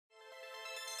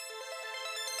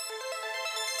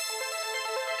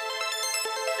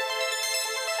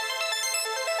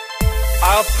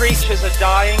I'll preach as a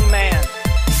dying man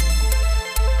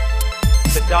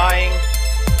to dying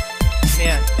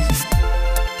men,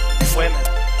 women,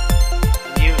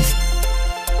 and youth.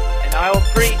 And I will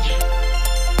preach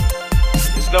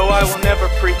as though I will never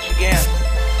preach again.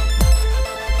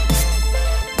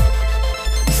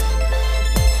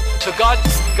 So God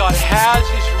has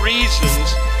His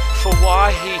reasons for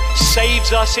why He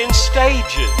saves us in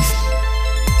stages,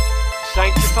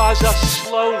 sanctifies us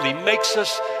slowly, makes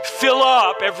us fill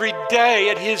up every day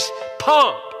at His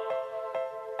pump,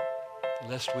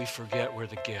 lest we forget where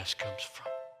the gas comes from.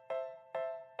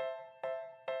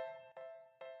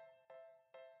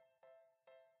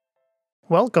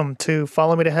 Welcome to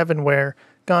Follow Me to Heaven, where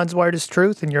God's Word is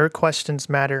truth and your questions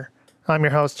matter. I'm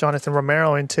your host, Jonathan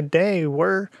Romero, and today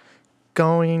we're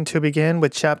going to begin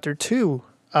with chapter 2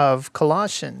 of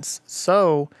Colossians.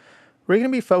 So we're going to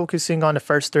be focusing on the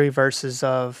first 3 verses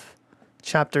of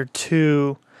chapter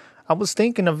 2. I was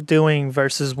thinking of doing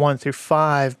verses 1 through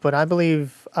 5, but I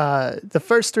believe the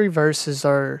first 3 verses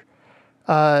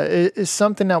is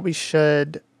something that we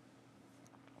should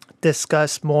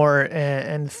discuss more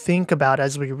and think about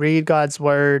as we read God's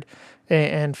Word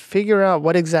and figure out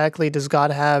what exactly does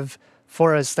God have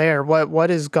for us there.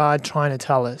 What is God trying to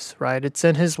tell us, right? It's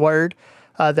in His Word,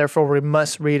 therefore we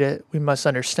must read it, we must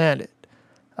understand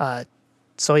it.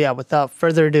 So yeah, without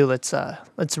further ado,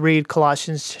 let's read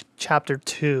Colossians chapter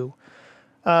 2.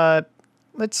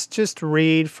 Let's just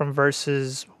read from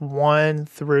verses 1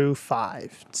 through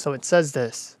 5. So it says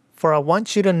this: "For I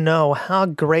want you to know how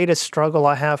great a struggle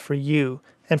I have for you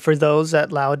and for those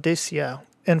at Laodicea,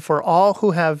 and for all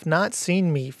who have not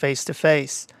seen me face to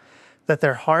face, that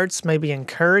their hearts may be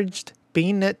encouraged,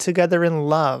 being knit together in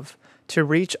love, to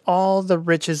reach all the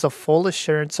riches of full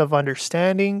assurance of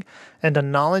understanding and the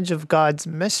knowledge of God's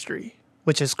mystery,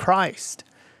 which is Christ,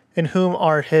 in whom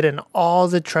are hidden all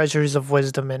the treasures of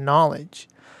wisdom and knowledge.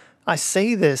 I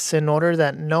say this in order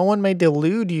that no one may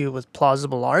delude you with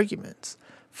plausible arguments.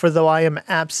 For though I am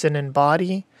absent in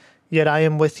body, yet I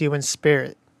am with you in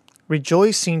spirit,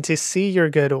 rejoicing to see your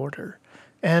good order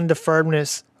and the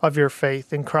firmness of your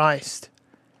faith in Christ."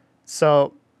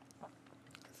 So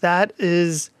that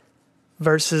is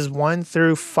verses 1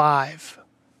 through 5.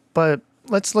 But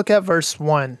let's look at verse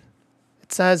 1.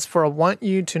 It says, "For I want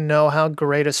you to know how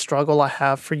great a struggle I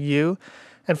have for you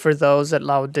and for those at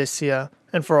Laodicea,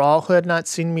 and for all who had not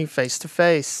seen me face to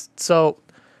face." So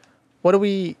what do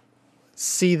we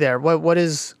see there? What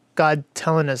is God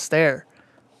telling us there?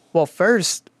 Well,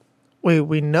 first,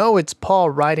 we know it's Paul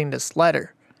writing this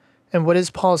letter. And what is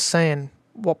Paul saying?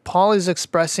 Well, Paul is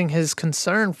expressing his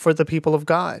concern for the people of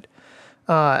God,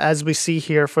 as we see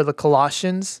here for the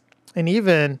Colossians, and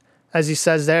even, as he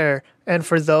says there, and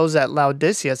for those at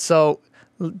Laodicea. So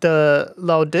the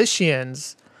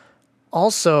Laodiceans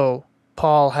also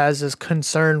Paul has his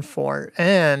concern for.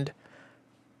 And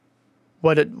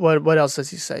what else does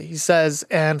he say? He says,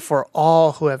 "And for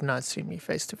all who have not seen me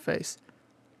face to face."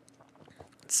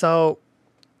 So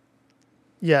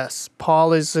yes,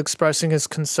 Paul is expressing his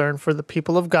concern for the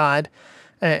people of God,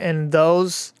 and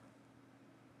those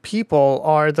people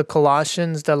are the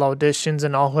Colossians, the Laodiceans,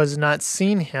 and all who has not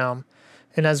seen him.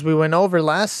 And as we went over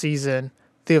last season,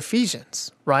 the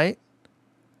Ephesians, right?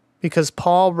 Because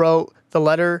Paul wrote the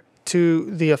letter to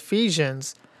the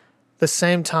Ephesians the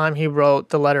same time he wrote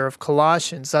the letter of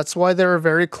Colossians. That's why they were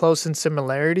very close in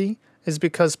similarity, is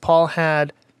because Paul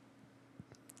had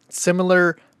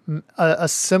a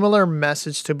similar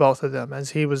message to both of them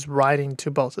as he was writing to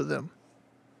both of them.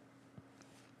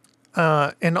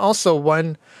 And also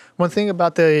one thing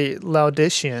about the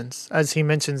Laodiceans, as he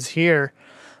mentions here,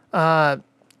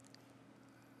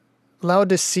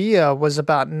 Laodicea was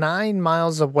about 9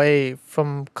 miles away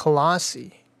from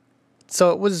Colossae,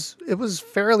 so it was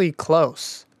fairly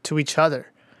close to each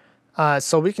other.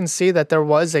 So we can see that there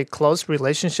was a close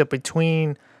relationship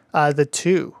between the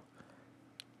two.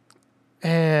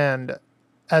 And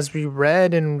as we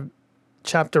read in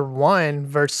chapter 1,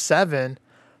 verse 7,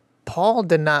 Paul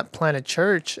did not plant a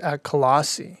church at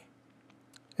Colossae.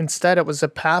 Instead, it was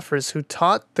Epaphras who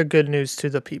taught the good news to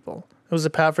the people. It was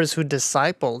Epaphras who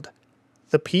discipled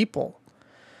the people.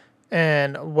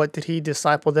 And what did he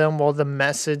disciple them? Well, the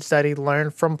message that he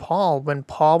learned from Paul when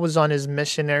Paul was on his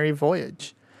missionary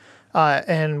voyage.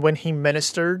 And when he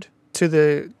ministered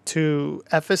to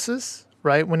Ephesus,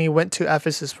 right? When he went to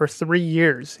Ephesus for 3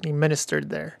 years, he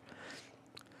ministered there.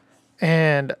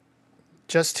 And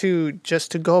just to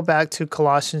go back to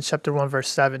Colossians chapter 1, verse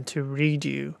 7 to read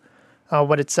you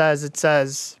what it says,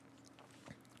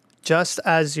 "Just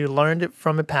as you learned it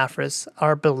from Epaphras,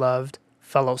 our beloved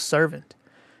fellow servant.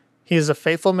 He is a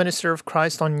faithful minister of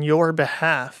Christ on your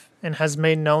behalf and has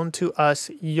made known to us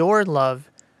your love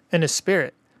in the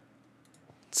Spirit.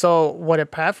 So what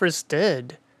Epaphras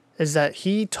did is that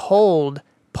he told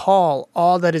Paul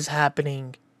all that is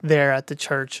happening there at the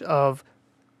church of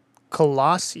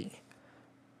Colossae.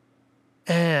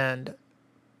 And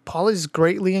Paul is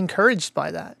greatly encouraged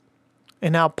by that.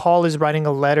 And now Paul is writing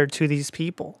a letter to these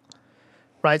people,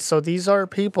 right? So these are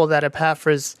people that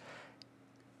Epaphras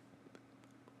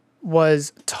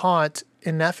was taught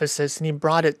in Ephesus, and he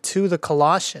brought it to the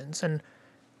Colossians. And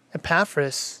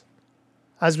Epaphras,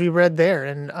 as we read there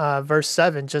in verse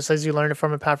 7, just as you learned it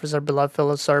from Epaphras, our beloved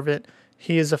fellow servant,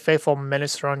 he is a faithful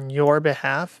minister on your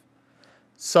behalf.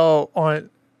 So on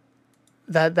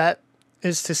that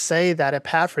is to say that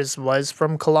Epaphras was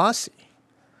from Colossae.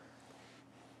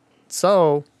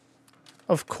 So,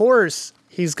 of course,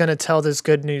 he's going to tell this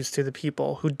good news to the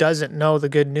people who doesn't know the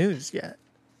good news yet,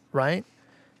 right?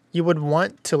 You would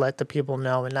want to let the people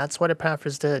know, and that's what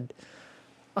Epaphras did.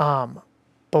 But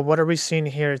what are we seeing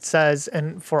here? It says,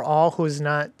 and for all who has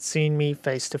not seen me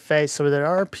face to face. So there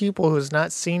are people who has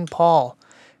not seen Paul,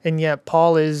 and yet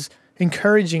Paul is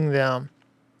encouraging them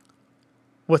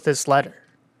with this letter.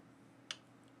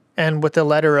 And with the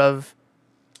letter of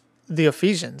the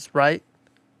Ephesians, right?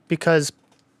 Because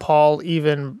Paul,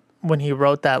 even when he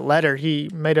wrote that letter, he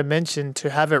made a mention to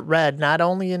have it read not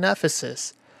only in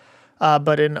Ephesus,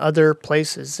 but in other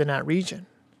places in that region.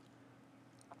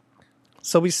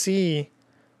 So we see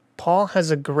Paul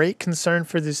has a great concern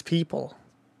for these people.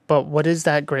 But what is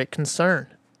that great concern?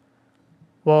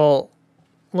 Well,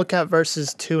 look at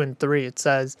verses 2 and 3. It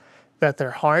says that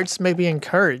their hearts may be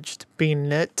encouraged, being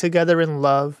knit together in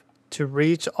love, to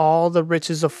reach all the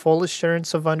riches of full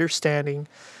assurance of understanding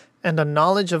and the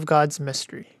knowledge of God's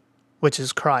mystery, which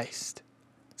is Christ.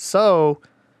 So,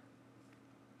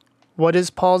 what is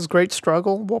Paul's great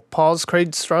struggle? Well, Paul's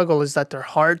great struggle is that their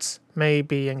hearts may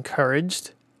be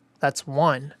encouraged. That's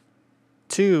 1.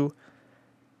 2,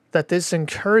 that this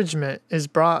encouragement is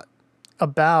brought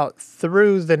about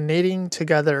through the knitting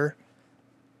together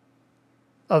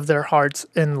of their hearts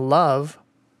in love.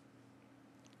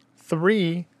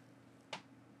 3,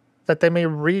 that they may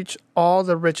reach all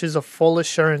the riches of full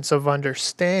assurance of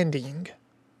understanding.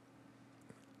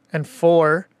 And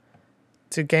 4,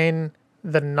 to gain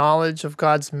the knowledge of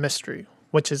God's mystery,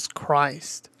 which is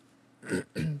Christ.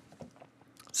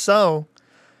 So,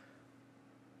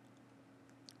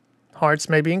 hearts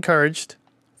may be encouraged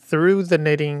through the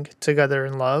knitting together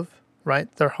in love,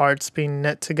 right? Their hearts being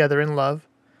knit together in love.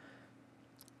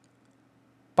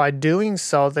 By doing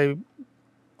so, they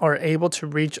are able to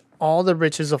reach all the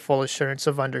riches of full assurance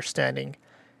of understanding.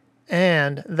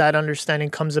 And that understanding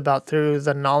comes about through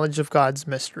the knowledge of God's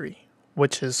mystery,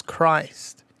 which is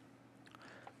Christ.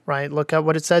 Right? Look at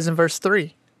what it says in verse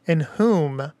 3. In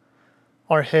whom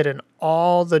are hidden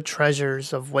all the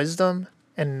treasures of wisdom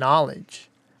and knowledge.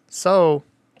 So,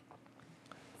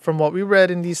 from what we read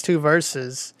in these two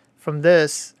verses, from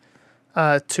this,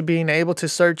 to being able to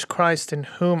search Christ in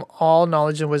whom all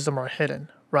knowledge and wisdom are hidden,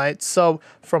 right? So,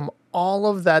 from all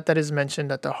of that is mentioned,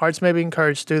 that their hearts may be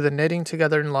encouraged through the knitting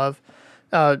together in love,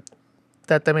 that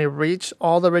they may reach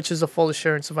all the riches of full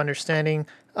assurance of understanding,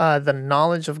 the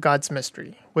knowledge of God's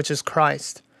mystery, which is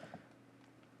Christ.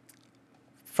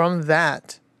 From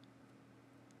that,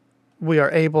 we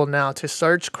are able now to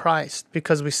search Christ,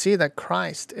 because we see that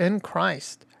Christ, in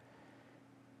Christ,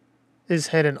 is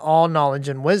hidden all knowledge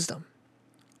and wisdom.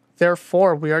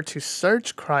 Therefore, we are to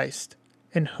search Christ,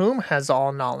 in whom has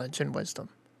all knowledge and wisdom,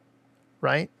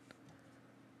 right?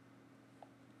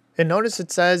 And notice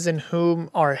it says, in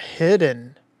whom are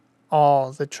hidden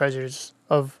all the treasures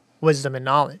of wisdom and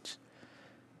knowledge.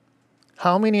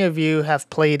 How many of you have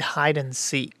played hide and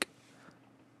seek?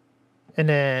 And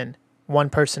then one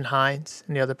person hides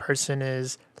and the other person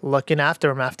is looking after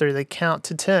them after they count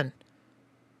to 10.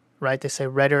 Right? They say,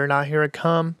 ready or not, here I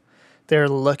come. They're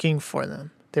looking for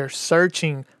them. They're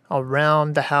searching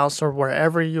around the house or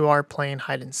wherever you are playing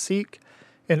hide and seek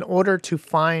in order to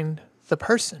find the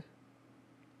person.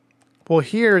 Well,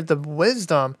 here, the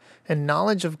wisdom and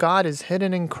knowledge of God is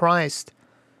hidden in Christ,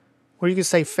 or you could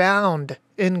say found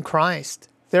in Christ.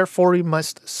 Therefore, we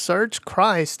must search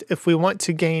Christ if we want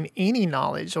to gain any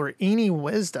knowledge or any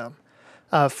wisdom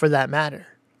for that matter,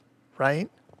 right?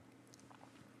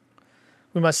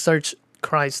 We must search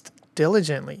Christ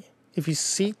diligently if you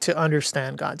seek to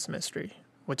understand God's mystery,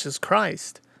 which is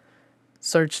Christ.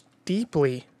 Search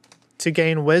deeply to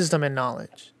gain wisdom and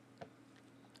knowledge.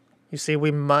 You see,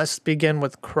 we must begin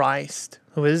with Christ,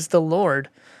 who is the Lord,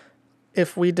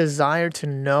 if we desire to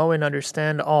know and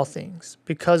understand all things,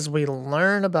 because we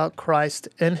learn about Christ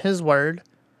in His Word.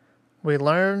 We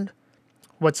learn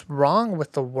what's wrong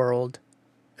with the world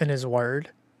and his word,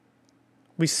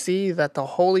 we see that the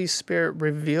Holy Spirit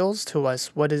reveals to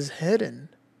us what is hidden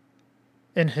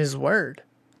in his word.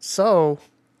 So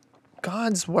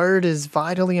God's word is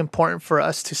vitally important for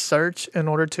us to search in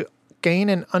order to gain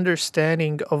an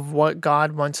understanding of what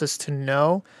God wants us to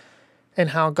know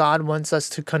and how God wants us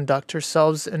to conduct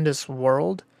ourselves in this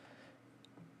world.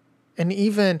 And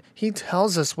even he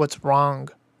tells us what's wrong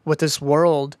with this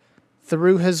world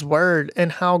through his word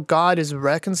and how God is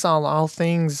reconciling all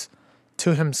things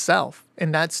to himself.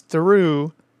 And that's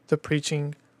through the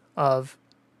preaching of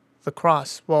the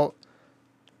cross. Well,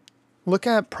 look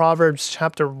at Proverbs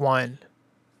chapter 1.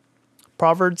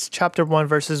 Proverbs chapter 1,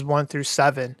 verses 1 through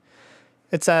 7.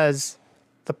 It says,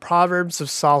 "The Proverbs of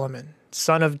Solomon,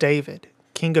 son of David,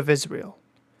 king of Israel,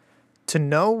 to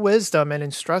know wisdom and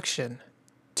instruction,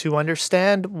 to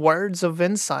understand words of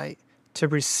insight, to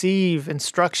receive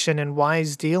instruction in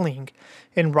wise dealing,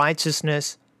 in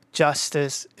righteousness,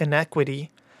 justice, and equity,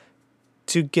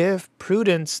 to give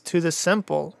prudence to the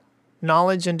simple,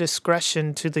 knowledge and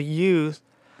discretion to the youth.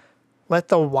 Let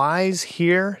the wise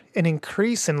hear and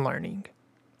increase in learning,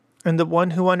 and the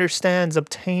one who understands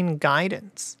obtain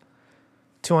guidance.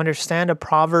 To understand a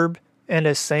proverb and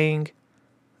a saying,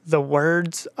 the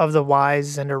words of the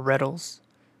wise and their riddles."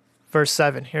 Verse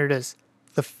 7, here it is.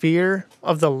 "The fear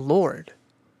of the Lord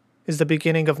is the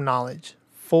beginning of knowledge.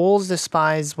 Fools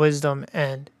despise wisdom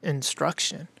and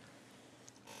instruction."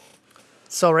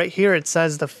 So right here it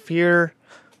says the fear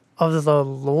of the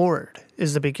Lord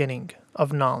is the beginning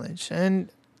of knowledge. And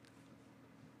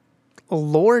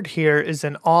Lord here is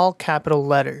in all capital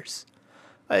letters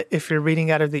if you're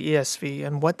reading out of the ESV.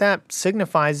 And what that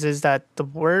signifies is that the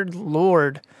word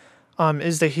Lord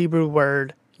is the Hebrew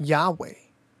word Yahweh,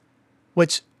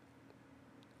 which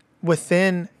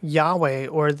within Yahweh,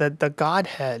 or the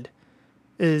Godhead,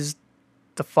 is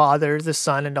the Father, the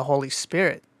Son, and the Holy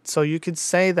Spirit. So you could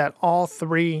say that all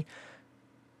three,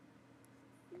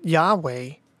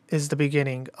 Yahweh is the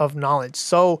beginning of knowledge.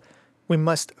 So we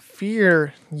must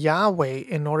fear Yahweh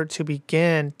in order to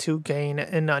begin to gain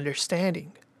an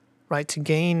understanding, right? To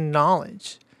gain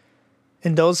knowledge.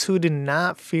 And those who do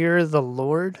not fear the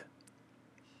Lord,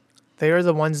 they are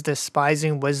the ones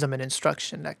despising wisdom and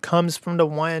instruction that comes from the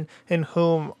one in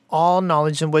whom all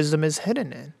knowledge and wisdom is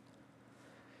hidden in.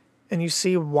 And you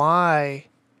see why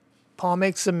Paul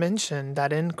makes a mention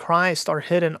that in Christ are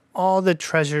hidden all the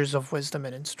treasures of wisdom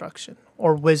and instruction,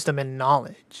 or wisdom and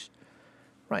knowledge.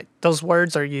 Right? Those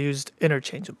words are used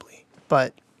interchangeably.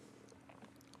 But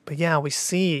yeah, we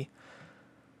see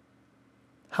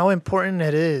how important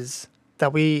it is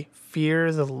that we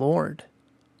fear the Lord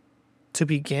to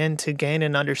begin to gain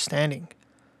an understanding.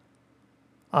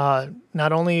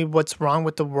 Not only what's wrong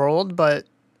with the world, but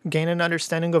gain an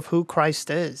understanding of who Christ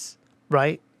is,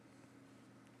 right?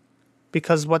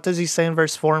 Because what does he say in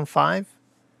verse 4 and 5?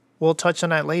 We'll touch on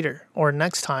that later or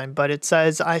next time, but it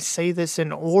says, "I say this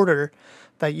in order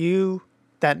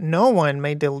that no one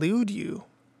may delude you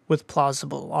with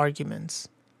plausible arguments."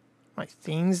 Right?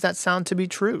 Things that sound to be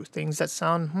true, things that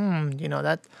sound,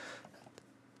 that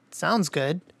sounds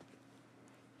good.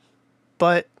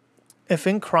 But if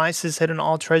in Christ is hidden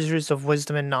all treasures of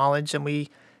wisdom and knowledge, and we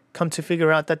come to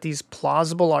figure out that these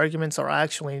plausible arguments are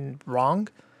actually wrong,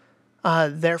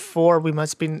 therefore we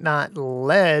must be not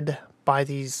led by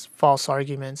these false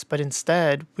arguments, but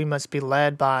instead we must be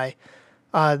led by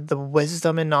the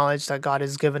wisdom and knowledge that God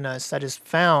has given us, that is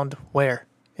found where?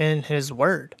 In his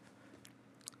word.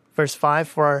 Verse 5,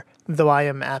 "For though I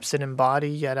am absent in body,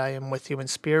 yet I am with you in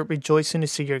spirit, rejoicing to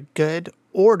see your good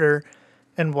order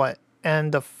and what?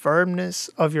 And the firmness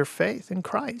of your faith in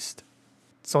Christ."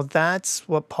 So that's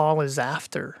what Paul is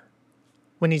after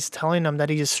when he's telling them that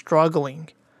he is struggling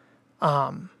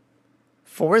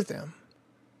for them.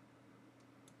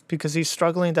 Because he's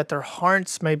struggling that their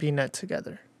hearts may be knit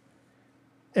together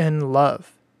in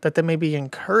love, that they may be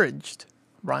encouraged,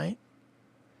 right?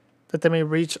 That they may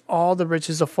reach all the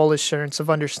riches of full assurance of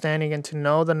understanding and to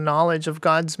know the knowledge of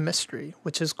God's mystery,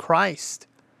 which is Christ.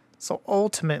 So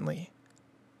ultimately,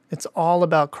 it's all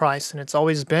about Christ, and it's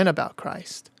always been about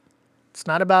Christ. It's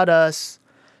not about us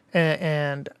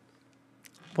and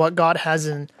what God has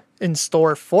in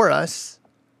store for us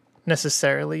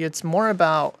necessarily. It's more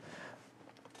about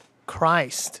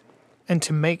Christ and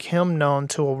to make him known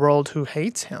to a world who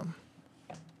hates him.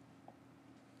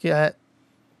 Yet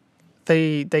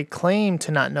they claim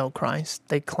to not know Christ.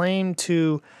 They claim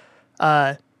to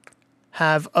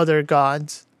have other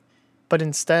gods, but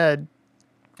instead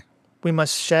we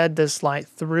must shed this light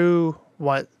through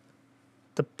what?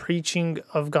 The preaching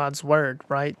of God's word,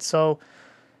 right? So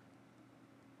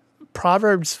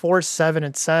Proverbs 4:7,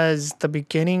 it says, the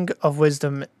beginning of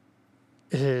wisdom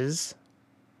is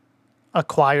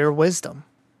acquire wisdom.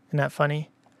 Isn't that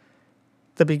funny?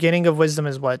 The beginning of wisdom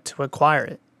is what? To acquire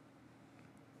it.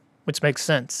 Which makes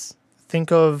sense.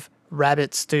 Think of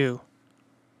rabbit stew,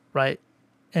 right?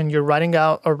 And you're writing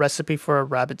out a recipe for a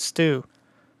rabbit stew.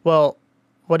 Well,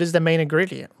 what is the main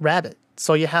ingredient? Rabbit.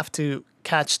 So you have to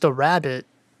catch the rabbit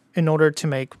in order to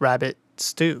make rabbit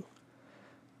stew.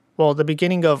 Well, the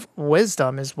beginning of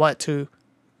wisdom is what? To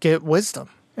get wisdom.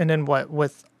 And then what?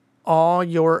 With all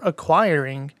your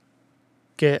acquiring,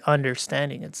 get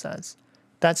understanding, it says.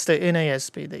 That's the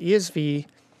NASB. The ESV,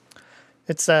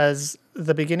 it says,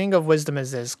 the beginning of wisdom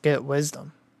is this, get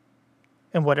wisdom.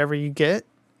 And whatever you get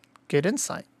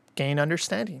insight, gain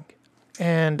understanding.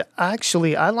 And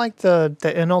actually, I like the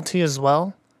NLT as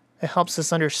well. It helps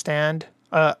us understand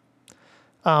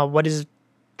what is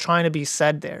trying to be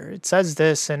said there. It says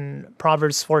this in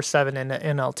Proverbs 4:7 in the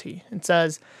NLT. It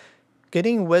says,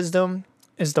 getting wisdom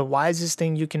is the wisest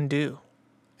thing you can do.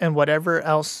 And whatever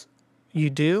else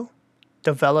you do,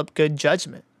 develop good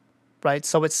judgment, right?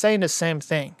 So it's saying the same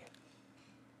thing,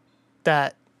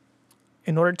 that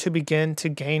in order to begin to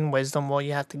gain wisdom, well,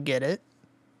 you have to get it,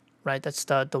 right? That's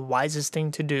the wisest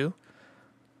thing to do.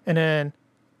 And then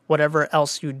whatever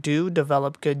else you do,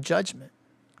 develop good judgment,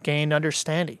 gain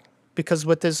understanding. Because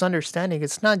with this understanding,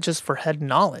 it's not just for head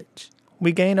knowledge.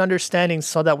 We gain understanding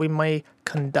so that we may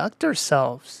conduct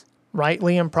ourselves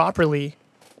rightly and properly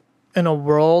in a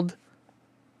world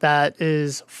that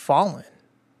is fallen,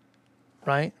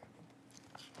 right?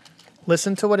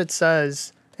 Listen to what it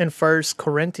says in 1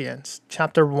 Corinthians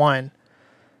chapter 1.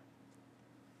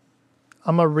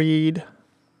 I'm going to read,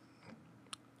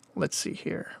 let's see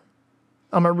here.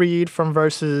 I'm going to read from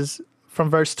verse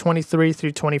 23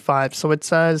 through 25. So it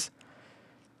says,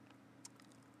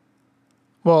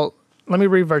 well, let me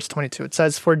read verse 22. It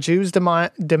says, for Jews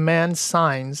demand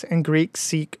signs and Greeks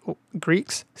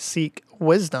seek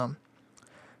wisdom.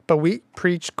 But we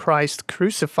preach Christ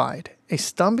crucified, a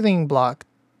stumbling block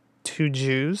to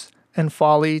Jews and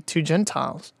folly to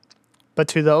Gentiles. But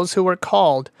to those who are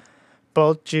called,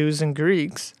 both Jews and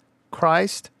Greeks,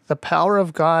 Christ, the power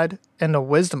of God and the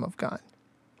wisdom of God.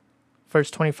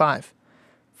 Verse 25,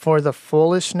 for the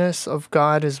foolishness of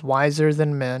God is wiser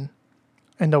than men,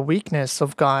 and the weakness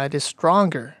of God is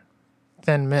stronger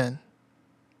than men.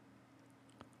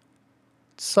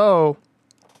 So,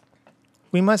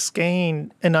 we must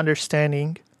gain an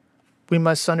understanding. We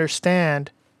must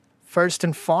understand, first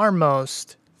and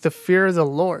foremost, the fear of the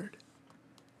Lord.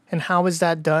 And how is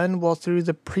that done? Well, through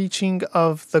the preaching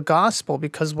of the gospel.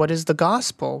 Because what is the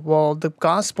gospel? Well, the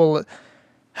gospel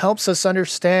helps us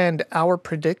understand our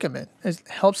predicament. It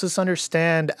helps us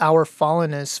understand our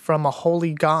fallenness from a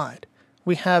holy God.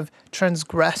 We have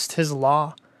transgressed his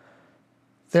law.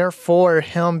 Therefore,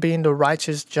 him being the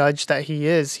righteous judge that he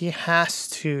is, he has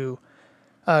to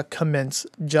commence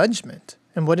judgment.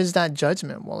 And what is that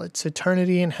judgment? Well, it's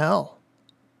eternity in hell,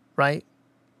 right?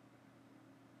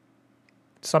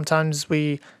 Sometimes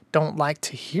we don't like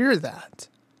to hear that.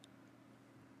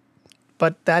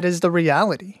 But that is the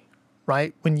reality,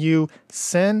 right? When you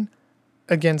sin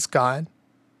against God,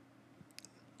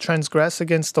 transgress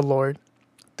against the Lord,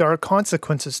 there are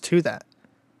consequences to that,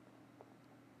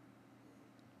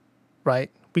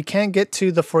 right? We can't get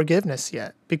to the forgiveness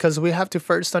yet because we have to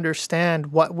first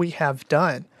understand what we have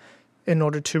done in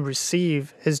order to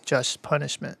receive his just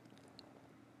punishment.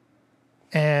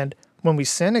 And when we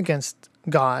sin against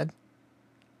God,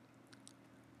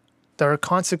 there are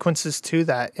consequences to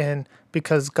that. And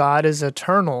because God is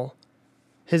eternal,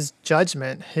 his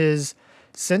judgment, his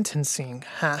sentencing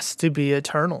has to be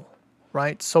eternal,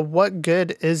 right? So what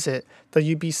good is it that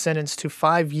you be sentenced to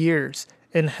 5 years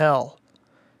in hell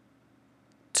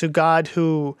to God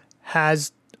who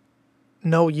has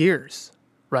no years,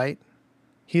 right?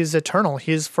 He is eternal.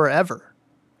 He is forever.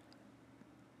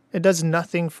 It does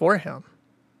nothing for him.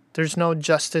 There's no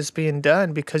justice being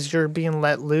done because you're being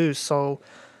let loose. So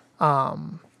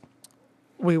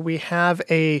we have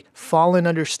a fallen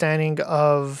understanding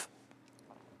of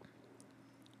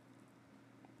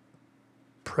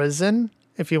prison,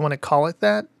 if you want to call it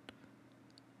that.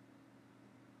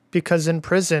 Because in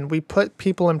prison, we put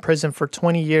people in prison for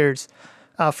 20 years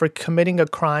for committing a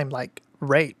crime like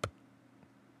rape.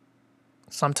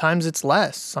 Sometimes it's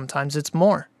less, sometimes it's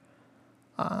more.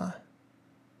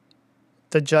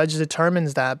 The judge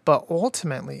determines that, but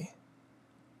ultimately,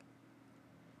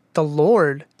 the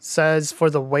Lord says for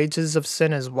the wages of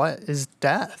sin is what? Is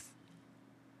death.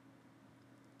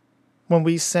 When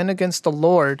we sin against the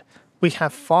Lord, we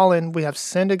have fallen, we have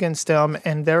sinned against him,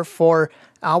 and therefore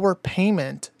our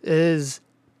payment is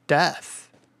death.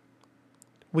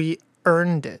 We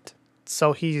earned it,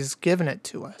 so he's given it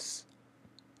to us.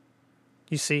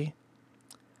 You see,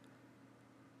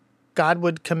 God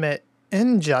would commit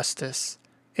injustice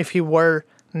if he were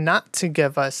not to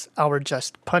give us our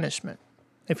just punishment,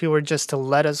 if he were just to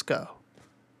let us go,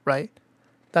 right?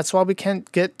 That's why we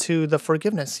can't get to the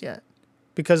forgiveness yet,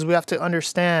 because we have to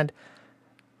understand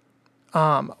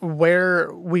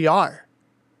where we are,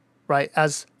 right,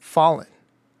 as fallen.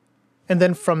 And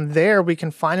then from there, we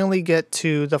can finally get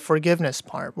to the forgiveness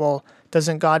part. Well,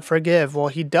 doesn't God forgive? Well,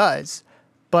 he does,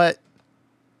 but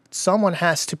someone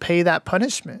has to pay that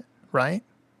punishment, right?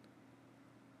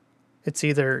 It's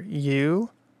either you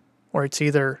or it's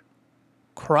either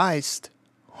Christ,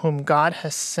 whom God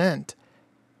has sent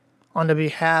on the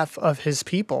behalf of his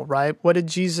people, right? What did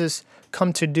Jesus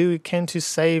come to do? He came to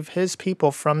save his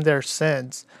people from their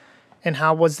sins. And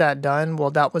how was that done?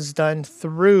 Well, that was done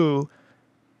through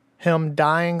him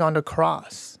dying on the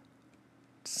cross.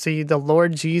 See, the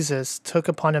Lord Jesus took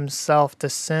upon himself the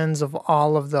sins of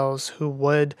all of those who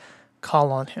would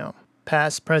call on him,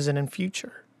 past, present, and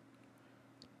future.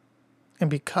 And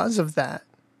because of that,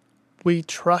 we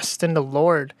trust in the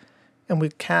Lord and we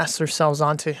cast ourselves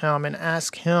onto him and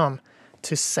ask him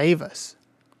to save us.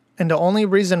 And the only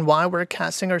reason why we're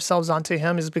casting ourselves onto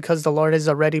him is because the Lord has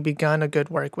already begun a good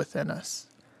work within us.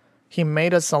 He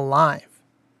made us alive.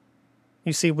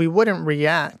 You see, we wouldn't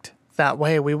react that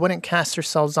way. We wouldn't cast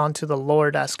ourselves onto the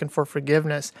Lord asking for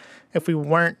forgiveness if we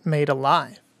weren't made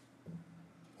alive.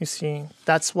 You see,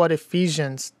 that's what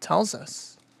Ephesians tells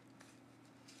us.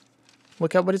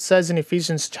 Look at what it says in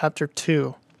Ephesians chapter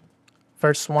 2,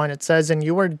 verse 1. It says, "And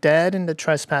you were dead in the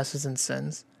trespasses and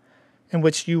sins, in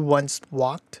which you once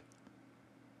walked,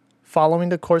 following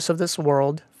the course of this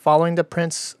world, following the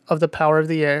prince of the power of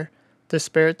the air, the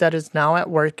spirit that is now at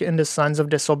work in the sons of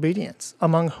disobedience,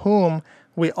 among whom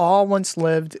we all once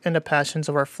lived in the passions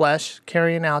of our flesh,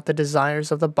 carrying out the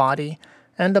desires of the body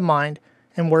and the mind,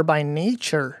 and were by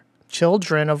nature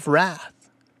children of wrath."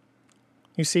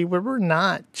 You see, we were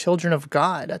not children of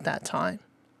God at that time.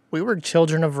 We were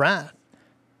children of wrath.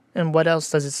 And what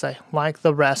else does it say? Like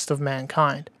the rest of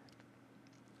mankind.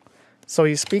 So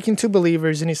he's speaking to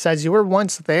believers and he says, you were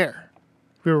once there.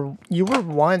 You were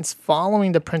once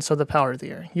following the prince of the power of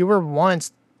the air. You were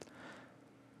once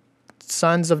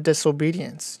sons of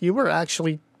disobedience. You were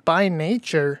actually, by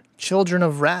nature, children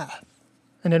of wrath.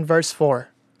 And in verse 4,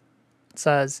 it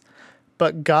says,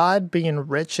 "But God, being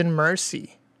rich in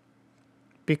mercy,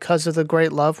 because of the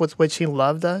great love with which he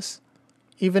loved us,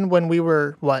 even when we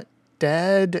were," what?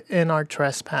 "Dead in our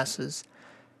trespasses,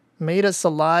 made us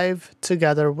alive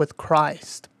together with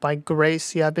Christ. By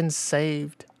grace you have been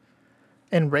saved,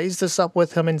 and raised us up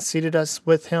with him and seated us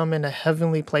with him in the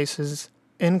heavenly places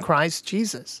in Christ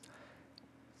Jesus,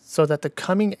 so that the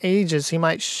coming ages he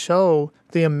might show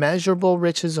the immeasurable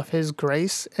riches of his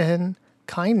grace and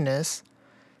kindness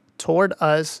toward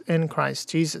us in Christ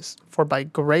Jesus. For by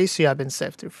grace you have been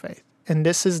saved through faith. And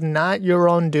this is not your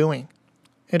own doing.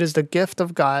 It is the gift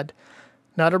of God,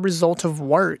 not a result of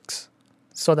works,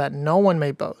 so that no one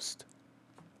may boast.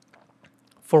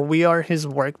 For we are his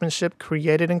workmanship,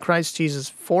 created in Christ Jesus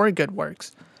for good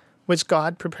works, which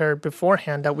God prepared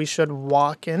beforehand that we should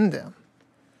walk in them."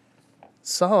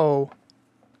 So,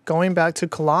 going back to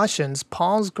Colossians,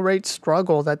 Paul's great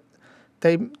struggle that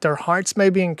their hearts may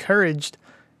be encouraged,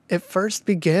 it first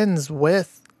begins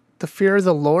with the fear of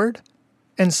the Lord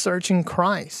and searching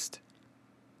Christ.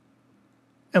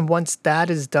 And once that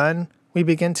is done, we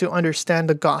begin to understand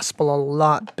the gospel a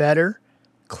lot better,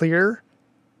 clearer,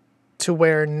 to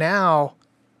where now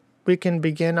we can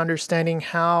begin understanding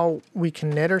how we can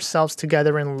knit ourselves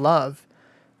together in love,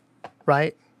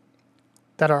 right?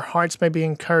 That our hearts may be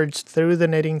encouraged through the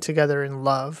knitting together in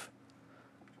love.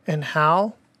 And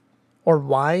how or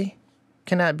why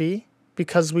can that be?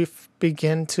 Because we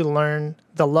begin to learn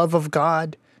the love of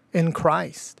God in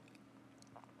Christ.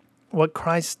 What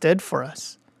Christ did for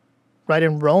us. Right,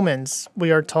 in Romans,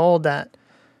 we are told that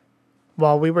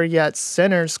while we were yet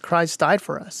sinners, Christ died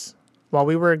for us. While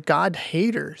we were God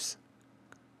haters,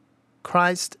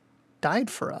 Christ died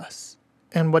for us.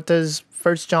 And what does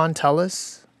 1 John tell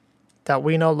us? That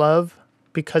we know love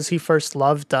because he first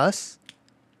loved us.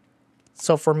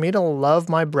 So for me to love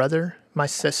my brother, my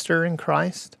sister in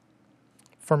Christ,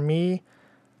 for me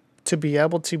to be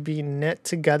able to be knit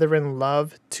together in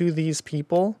love to these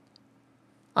people,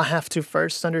 I have to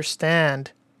first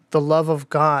understand the love of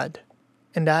God.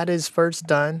 And that is first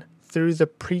done through the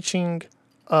preaching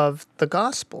of the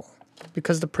gospel.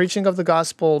 Because the preaching of the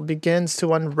gospel begins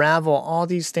to unravel all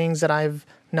these things that I've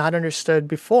not understood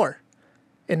before.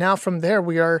 And now from there,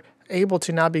 we are able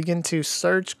to now begin to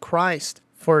search Christ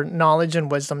for knowledge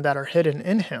and wisdom that are hidden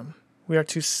in him. We are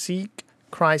to seek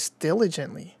Christ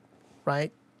diligently,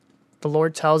 right? The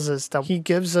Lord tells us that he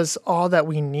gives us all that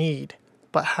we need.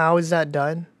 But how is that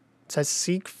done? It says,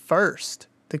 seek first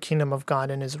the kingdom of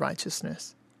God and his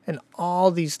righteousness, and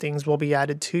all these things will be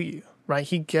added to you, right?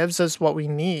 He gives us what we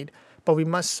need, but we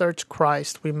must search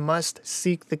Christ. We must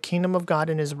seek the kingdom of God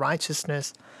and his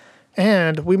righteousness,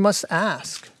 and we must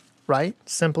ask, right?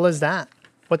 Simple as that.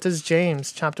 What does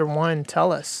James chapter 1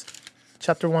 tell us?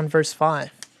 Chapter 1, verse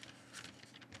 5.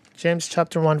 James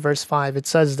chapter 1, verse 5, it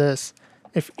says this,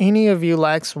 if any of you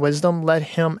lacks wisdom, let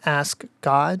him ask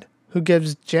God, who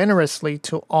gives generously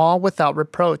to all without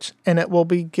reproach, and it will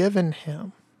be given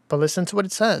him. But listen to what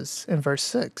it says in verse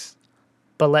 6.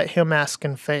 But let him ask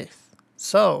in faith.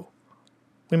 So,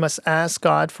 we must ask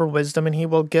God for wisdom and he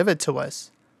will give it to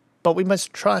us. But we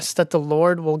must trust that the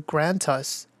Lord will grant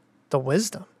us the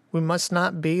wisdom. We must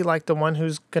not be like the one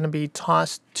who's going to be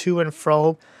tossed to and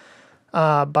fro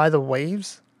by the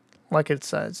waves, like it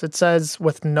says. It says,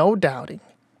 with no doubting.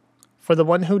 For the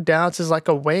one who doubts is like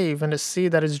a wave in a sea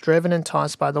that is driven and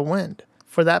tossed by the wind.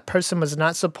 For that person must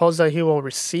not suppose that he will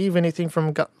receive anything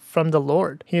from the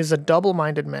Lord. He is a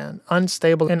double-minded man,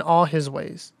 unstable in all his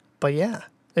ways. But yeah,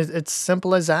 it's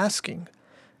simple as asking.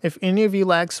 If any of you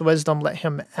lacks wisdom, let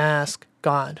him ask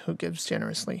God, who gives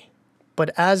generously. But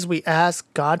as we ask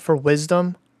God for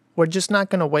wisdom, we're just not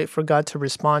going to wait for God to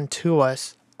respond to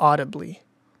us audibly.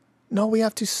 No, we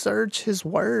have to search his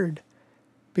word.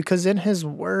 Because in his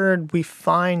word, we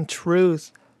find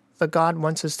truth that God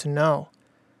wants us to know.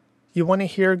 You want to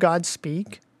hear God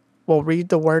speak? Well, read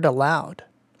the word aloud.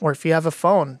 Or if you have a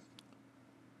phone,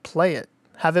 play it.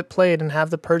 Have it played and have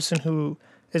the person who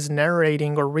is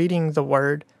narrating or reading the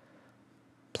word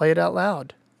play it out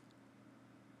loud.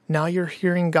 Now you're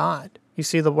hearing God. You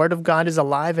see, the word of God is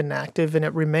alive and active, and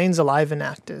it remains alive and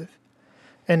active.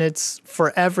 And it's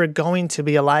forever going to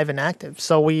be alive and active.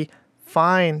 So we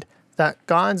find that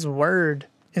God's word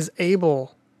is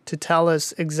able to tell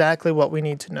us exactly what we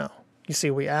need to know. You see,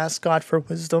 we ask God for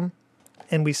wisdom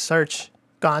and we search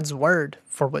God's word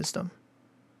for wisdom.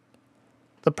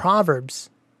 The Proverbs,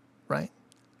 right,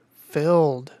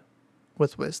 filled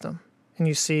with wisdom. And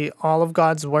you see, all of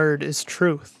God's word is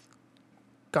truth.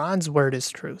 God's word is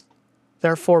truth.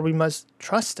 Therefore, we must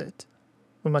trust it.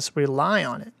 We must rely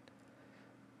on it.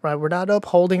 Right? We're not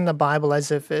upholding the Bible as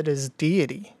if it is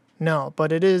deity. No,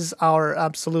 but it is our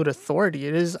absolute authority.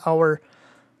 It is our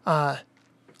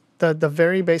the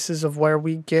very basis of where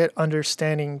we get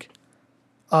understanding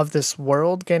of this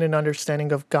world, gain an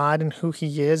understanding of God and who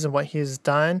he is and what he has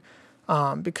done.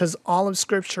 Because all of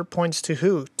Scripture points to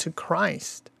who? To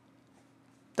Christ.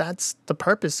 That's the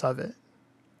purpose of it.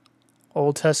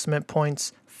 Old Testament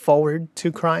points forward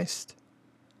to Christ.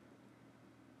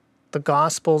 The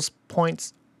Gospels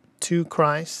points to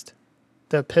Christ.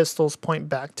 The epistles point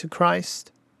back to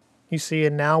Christ. You see,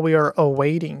 and now we are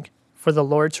awaiting for the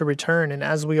Lord to return. And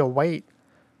as we await,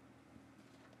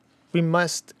 we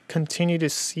must continue to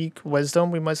seek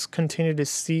wisdom. We must continue to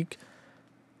seek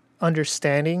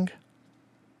understanding,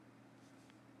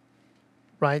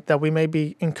 right? That we may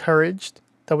be encouraged,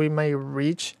 that we may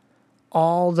reach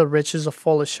all the riches of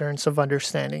full assurance of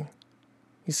understanding.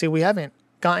 You see, we haven't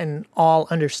gotten all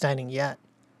understanding yet.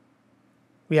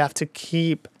 We have to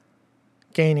keep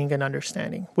gaining an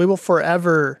understanding. We will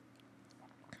forever,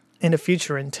 in the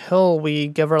future, until we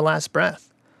give our last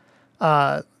breath,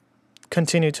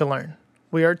 continue to learn.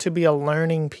 We are to be a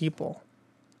learning people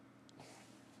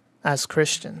as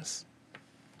Christians.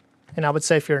 And I would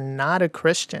say if you're not a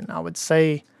Christian, I would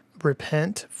say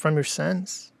repent from your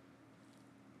sins.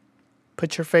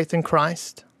 Put your faith in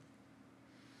Christ.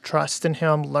 Trust in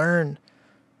him. Learn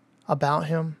about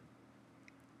him.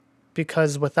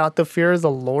 Because without the fear of the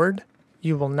Lord,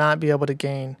 you will not be able to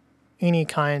gain any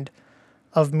kind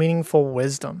of meaningful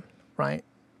wisdom, right?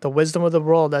 The wisdom of the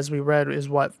world, as we read, is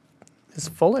what is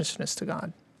foolishness to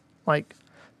God. Like,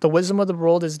 the wisdom of the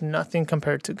world is nothing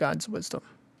compared to God's wisdom.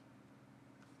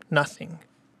 Nothing.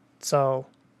 So,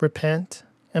 repent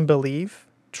and believe,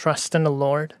 trust in the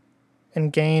Lord,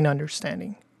 and gain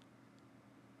understanding.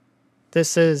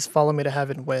 This is Follow Me to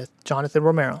Heaven with Jonathan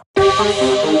Romero.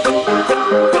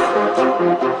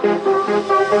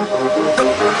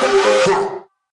 Huh.